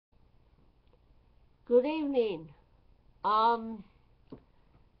Good evening. I'm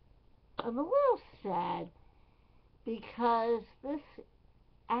a little sad because this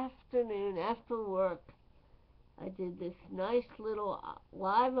afternoon after work I did this nice little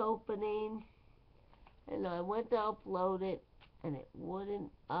live opening and I went to upload it and it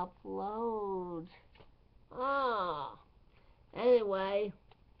wouldn't upload. Ah. Anyway,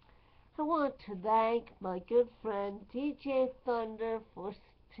 I want to thank my good friend DJ Thunder for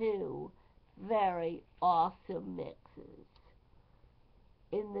two very awesome mixes.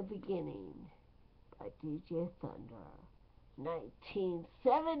 In the Beginning by DJ Thunder,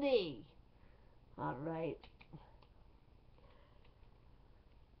 1970. All right.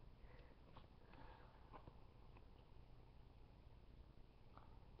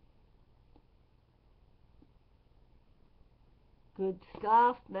 Good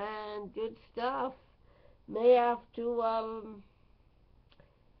stuff, man. Good stuff. May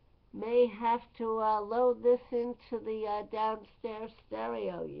have to load this into the downstairs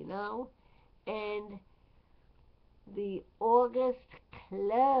stereo, and the August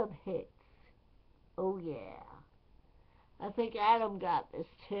club hits. Oh yeah. I think Adam got this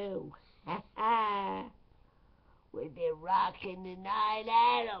too. We've been rocking the night,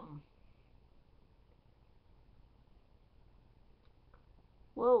 Adam.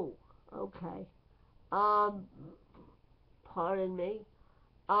 Whoa. Okay. Um. Pardon me.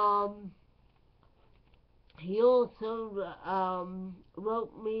 Um. He also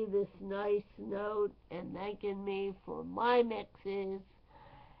wrote me this nice note and thanking me for my mixes.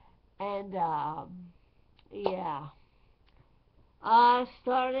 And yeah.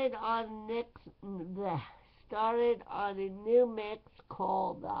 Started on a new mix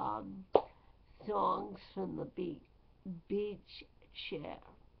called Songs from the Beach Chair.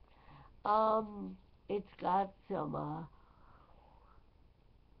 It's got some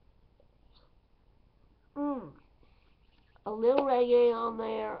a little reggae on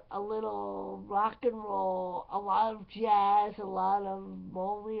there, a little rock and roll, a lot of jazz, a lot of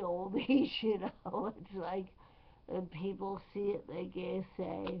moldy oldies. It's like when people see it, they can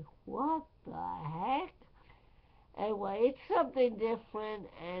say, "What the heck?" Anyway, it's something different,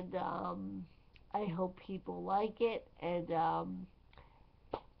 and I hope people like it. And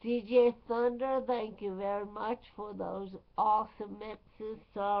DJ Thunder, thank you very much for those awesome mixes.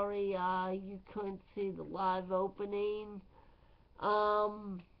 Sorry you couldn't see the live opening.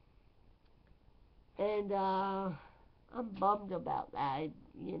 And I'm bummed about that,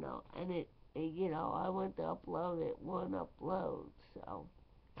 and I went to upload it, wouldn't upload, so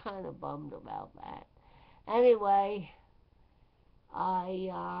kind of bummed about that. Anyway,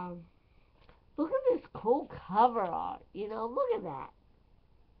 I look at this cool cover art. Look at that.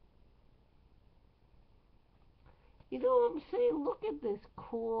 You know what I'm saying? Look at this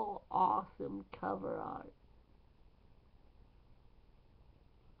cool, awesome cover art.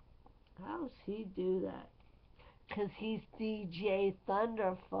 How does he do that? Because he's DJ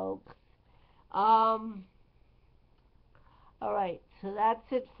Thunder, folks. Alright, so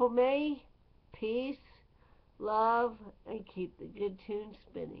that's it for me. Peace, love, and keep the good tune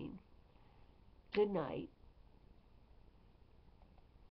spinning. Good night.